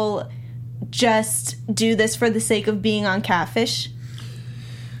people just do this for the sake of being on Catfish?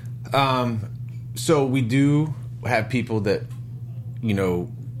 So we do have people that,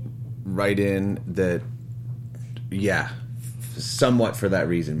 write in that, somewhat for that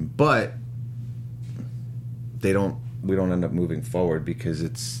reason, but we don't end up moving forward because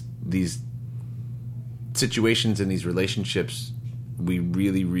it's these situations and these relationships we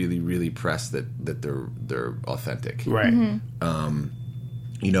really, really, really press that they're authentic. Right.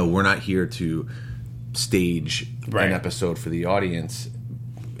 Mm-hmm. We're not here to stage an episode for the audience.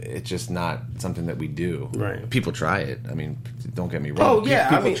 It's just not something that we do. Right. People try it. I mean, don't get me wrong. Oh, yeah.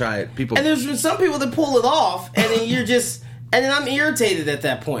 People try it. And there's been some people that pull it off, and then you're just... And then I'm irritated at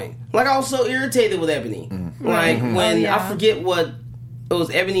that point. Like, I was so irritated with Ebony. Mm-hmm. Like, when... I forget what... It was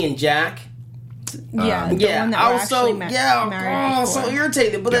Ebony and Jack. Yeah. I was so... so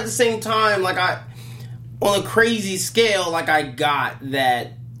irritated. But at the same time, like, on a crazy scale, like, I got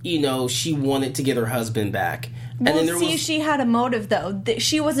that, she wanted to get her husband back. Well, and then she had a motive, though.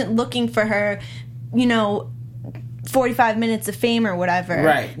 She wasn't looking for her, 45 minutes of fame or whatever.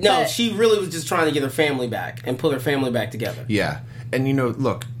 Right. No, she really was just trying to get her family back and put her family back together. Yeah. And,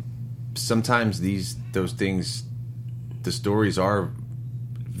 look, sometimes those things, the stories are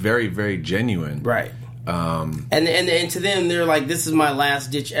very, very genuine. Right. And to them, they're like, this is my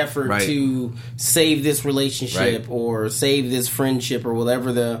last-ditch effort to save this relationship or save this friendship or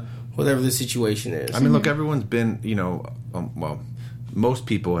whatever the situation is. I mean, look, everyone's been, most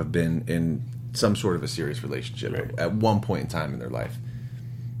people have been in some sort of a serious relationship at one point in time in their life.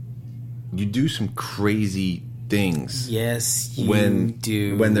 You do some crazy things. Yes, you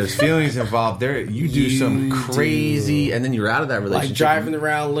do. When there's feelings involved, you do some crazy, and then you're out of that relationship. Like driving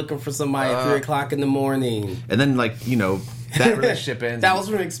around looking for somebody at 3 o'clock in the morning. And then, that relationship ends. That was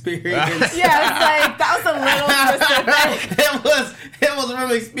from experience. That was a little specific. It was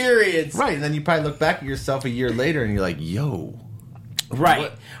from experience. Right, and then you probably look back at yourself a year later and you're like, yo. Right.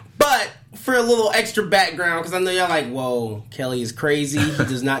 What? But for a little extra background, because I know y'all like, whoa, Kelly is crazy. He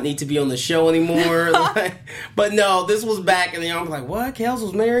does not need to be on the show anymore. But no, this was back, and then I was like, what? Kels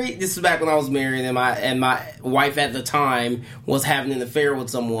was married? This is back when I was married, and my wife at the time was having an affair with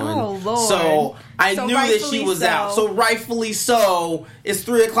someone. Oh, Lord. So I knew that she was out. So rightfully so, it's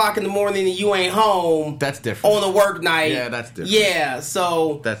 3 o'clock in the morning and you ain't home. That's different. On a work night. Yeah, that's different. Yeah,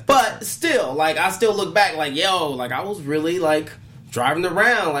 so. That's but still, I still look back like, yo, I was really, driving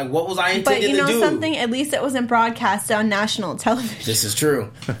around, what was I intending to do? But you know something? At least it wasn't broadcast on national television. This is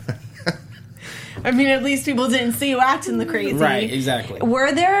true. I mean, at least people didn't see you acting the crazy. Right, exactly.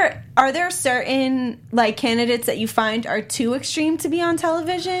 Are there certain, candidates that you find are too extreme to be on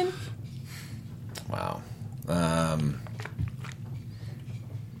television? Wow.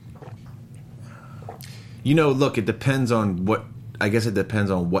 Look, it depends on what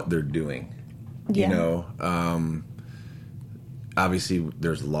they're doing. Yeah. Obviously,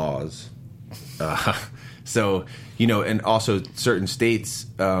 there's laws. So, and also certain states,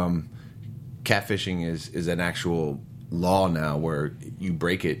 catfishing is an actual law now where you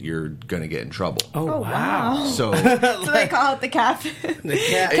break it, you're going to get in trouble. Oh, wow. So they call it the catfish.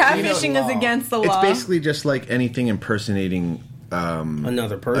 Catfishing is against the law. It's basically just like anything impersonating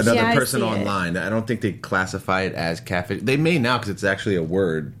another person online. I don't think they classify it as catfish. They may now because it's actually a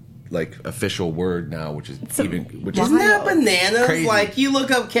word like official word now, which is isn't that bananas? Crazy. Like you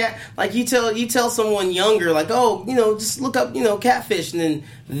look up you tell someone younger, like, oh, just look up, catfish, and then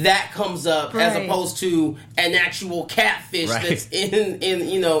that comes up as opposed to an actual catfish that's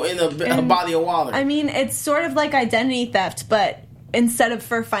in a body of water. I mean, it's sort of like identity theft, but instead of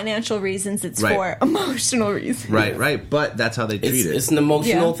for financial reasons, it's for emotional reasons. Right. But that's how they treat it. It's an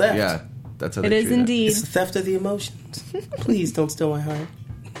emotional theft. Yeah, that's how they treat it. It is indeed. It's the theft of the emotions. Please don't steal my heart.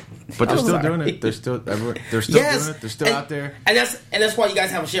 But they're still doing it. They're still doing it. They're still out there. And that's why you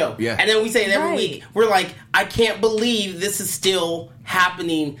guys have a show. Yeah. And then we say it every week. We're like, I can't believe this is still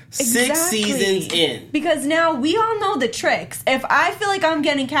happening 6 seasons in. Because now we all know the tricks. If I feel like I'm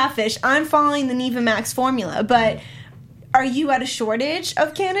getting catfish, I'm following the Neva Max formula. But are you at a shortage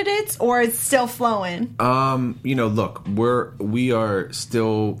of candidates, or it's still flowing? Look, we are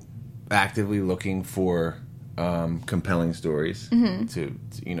still actively looking for compelling stories to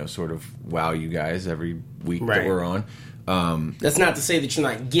sort of wow you guys every week that we're on. That's not to say that you're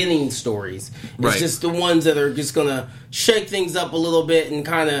not getting stories. It's just the ones that are just going to shake things up a little bit and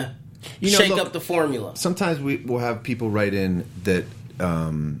kind of shake up the formula. Sometimes we'll have people write in that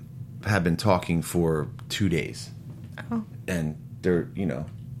have been talking for 2 days. Oh. And they're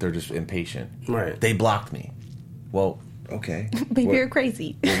just impatient. Right. They blocked me. Well, okay. Maybe you're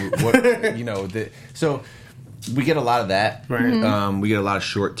crazy. So we get a lot of that. Right. Mm-hmm. We get a lot of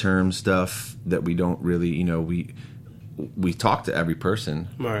short-term stuff that we don't really, we talk to every person.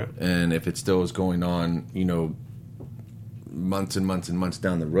 Right. And if it still is going on, months and months and months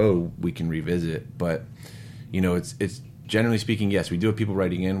down the road, we can revisit. But, it's generally speaking, yes, we do have people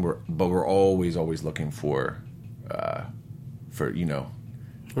writing in, but we're always looking for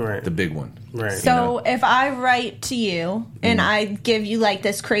the big one. Right. So if I write to you and I give you like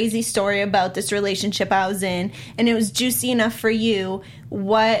this crazy story about this relationship I was in, and it was juicy enough for you,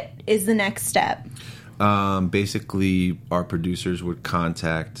 what is the next step? Basically, our producers would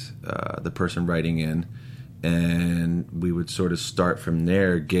contact the person writing in, and we would sort of start from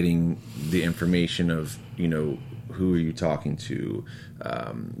there, getting the information of, who are you talking to?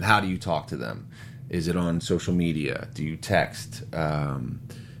 How do you talk to them? Is it on social media? Do you text?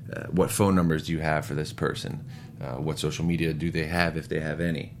 What phone numbers do you have for this person? What social media do they have, if they have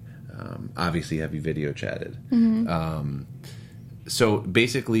any? Obviously, have you video chatted? Mm-hmm. So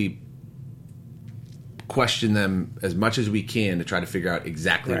basically, question them as much as we can to try to figure out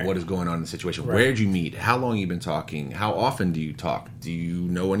exactly what is going on in the situation. Where did you meet? How long have you been talking? How often do you talk? Do you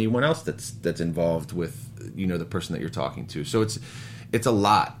know anyone else that's involved with the person that you're talking to? So it's a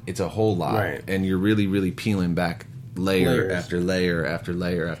lot. It's a whole lot, and you're really, really peeling back layer after layer after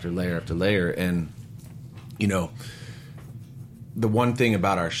layer after layer after layer. And the one thing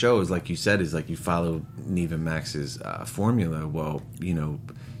about our show is, like you said, is like you follow Neva Max's formula. Well, you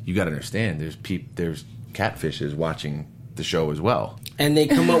got to understand there's catfishes watching the show as well, and they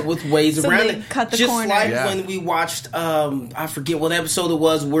come up with ways around it. Cut the just corner. like when we watched, I forget what episode it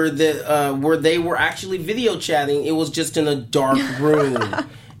was, where they were actually video chatting. It was just in a dark room,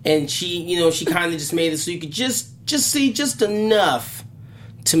 and she kind of just made it so you could just see just enough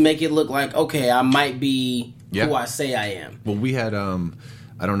to make it look like, okay, I might be who I say I am. Well, we had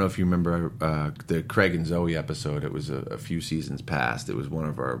I don't know if you remember the Craig and Zoe episode. It was a few seasons past. It was one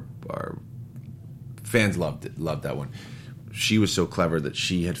of our fans loved that one. She was so clever that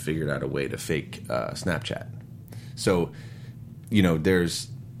she had figured out a way to fake Snapchat. So, there's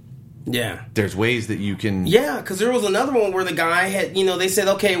ways that you can... Yeah, because there was another one where the guy had, they said,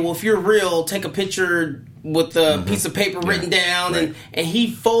 okay, well, if you're real, take a picture with a piece of paper written down, and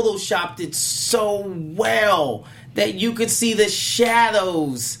he photoshopped it so well that you could see the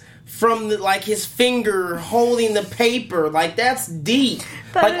shadows from his finger holding the paper. Like, that's deep.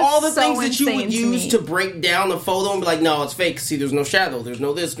 That all the so things that you would use to break down the photo and be like, no, it's fake. See, there's no shadow. There's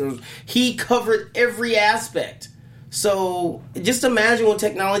no this. He covered every aspect. So just imagine when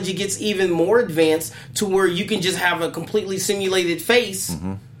technology gets even more advanced to where you can just have a completely simulated face.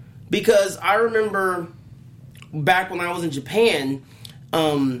 Mm-hmm. Because I remember back when I was in Japan,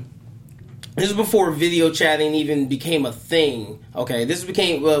 this was before video chatting even became a thing. Okay, this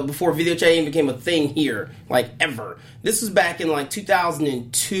became before video chatting became a thing here, like ever. This was back in like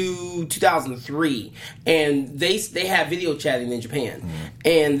 2002, 2003, and they had video chatting in Japan,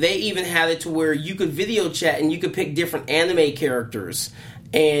 and they even had it to where you could video chat and you could pick different anime characters,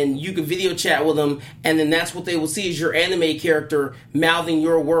 and you could video chat with them, and then that's what they will see is your anime character mouthing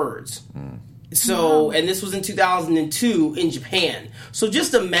your words. So, and this was in 2002 in Japan. So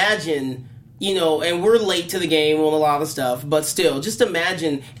just imagine. And we're late to the game on a lot of stuff, but still, just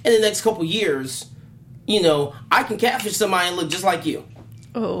imagine in the next couple years, I can catfish somebody and look just like you.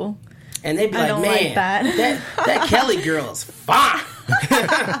 Oh. And they'd be like, man, like that Kelly girl is fine.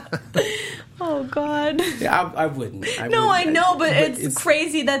 Oh, God. Yeah, I wouldn't. I know, but it's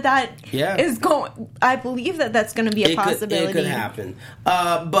crazy that is going... I believe that's going to be a possibility. It could happen.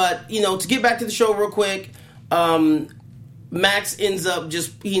 But, to get back to the show real quick, Max ends up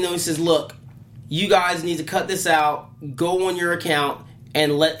just, he says, look, you guys need to cut this out, go on your account,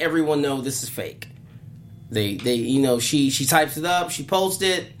 and let everyone know this is fake. They she types it up, she posts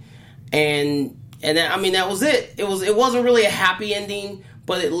it, and that was it. It wasn't really a happy ending,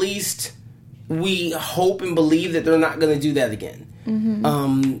 but at least we hope and believe that they're not going to do that again.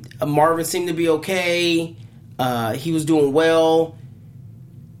 Mm-hmm. Marvin seemed to be okay. He was doing well,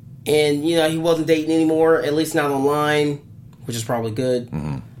 and he wasn't dating anymore, at least not online, which is probably good.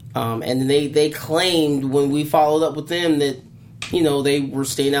 Mm-hmm. And they claimed when we followed up with them that they were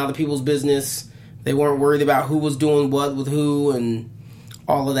staying out of people's business. They weren't worried about who was doing what with who and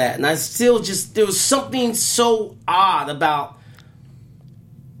all of that. And I still there was something so odd about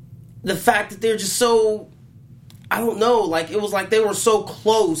the fact that they're just so, I don't know, like it was like they were so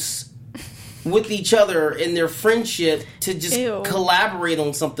close with each other in their friendship to just collaborate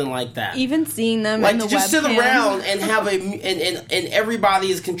on something like that. Even seeing them like in the to just webcam. sit around and have and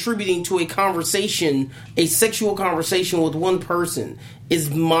everybody is contributing to a conversation, a sexual conversation with one person is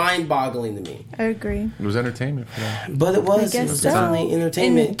mind-boggling to me. I agree. It was entertainment for them. But it was definitely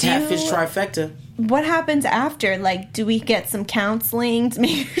entertainment. Catfish trifecta. What happens after? Like, do we get some counseling to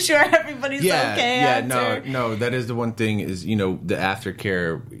make sure everybody's okay after? No, that is the one thing is, the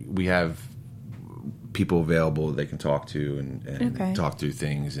aftercare, we have people available they can talk to and talk through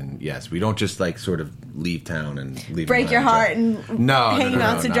things. And yes, we don't just like sort of leave town and leave break your heart and hang you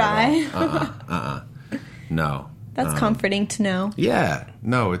out to dry. No. That's comforting to know. Yeah.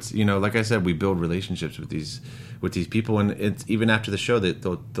 No, it's, like I said, we build relationships with these people, and it's even after the show that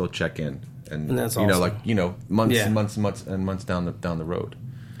they'll check in. And that's awesome. Months and months down the road.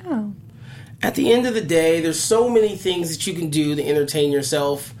 Oh. At the end of the day, there's so many things that you can do to entertain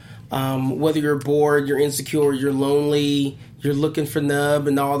yourself. Whether you're bored, you're insecure, you're lonely, you're looking for nub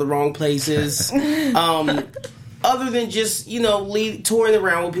in all the wrong places. Other than just, touring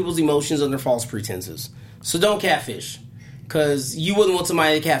around with people's emotions under false pretenses. So don't catfish. Because you wouldn't want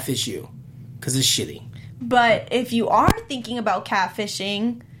somebody to catfish you. Because it's shitty. But if you are thinking about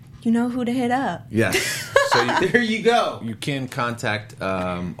catfishing, you know who to hit up. Yes. So there you go. You can contact,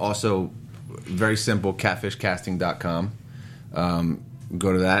 also, very simple, catfishcasting.com.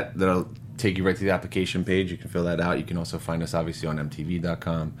 Go to that. That'll take you right to the application page. You can fill that out. You can also find us, obviously, on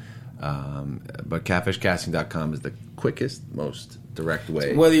mtv.com. But catfishcasting.com is the quickest, most direct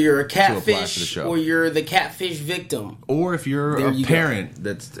way. Whether you're a catfish or you're the catfish victim. Or if you're a parent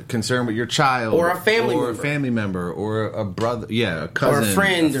that's concerned with your child. Or a family member. Or a brother. Yeah, a cousin. Or a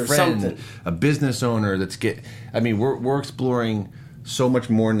friend or something. A business owner we're exploring so much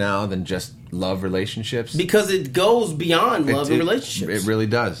more now than just love relationships. Because it goes beyond love and relationships. It really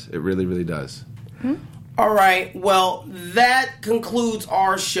does. It really, really does. Hmm? All right. Well, that concludes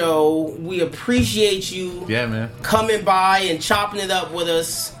our show. We appreciate you coming by and chopping it up with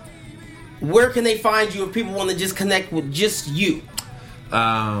us. Where can they find you if people want to just connect with just you?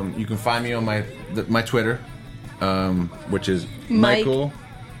 You can find me on my Twitter, which is Michael.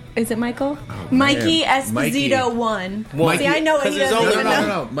 Is it Michael? Oh, Mikey Esposito 1. See, I know what he doesn't even know.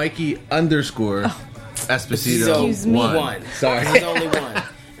 No. Mikey Esposito 1. Sorry. There's only one.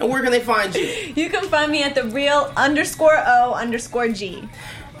 And where can they find you? You can find me at the real_O_G.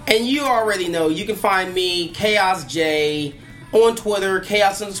 And you already know, you can find me, Chaos J, on Twitter,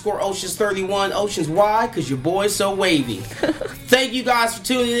 Chaos_Oceans31. Oceans, why? Because your boy's so wavy. Thank you guys for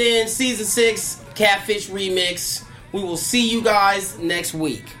tuning in. Season 6, Catfish Remix. We will see you guys next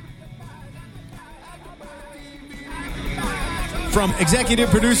week. From executive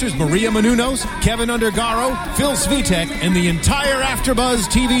producers Maria Menounos, Kevin Undergaro, Phil Svitek, and the entire AfterBuzz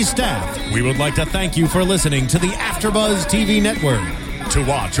TV staff, we would like to thank you for listening to the AfterBuzz TV network. To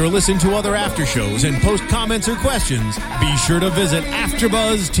watch or listen to other after shows and post comments or questions, be sure to visit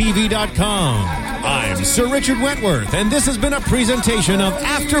AfterBuzzTV.com. I'm Sir Richard Wentworth, and this has been a presentation of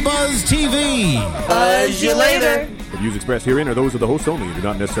AfterBuzz TV. Buzz you later. The views expressed herein are those of the hosts only and do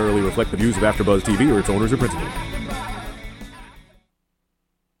not necessarily reflect the views of AfterBuzz TV or its owners or principals.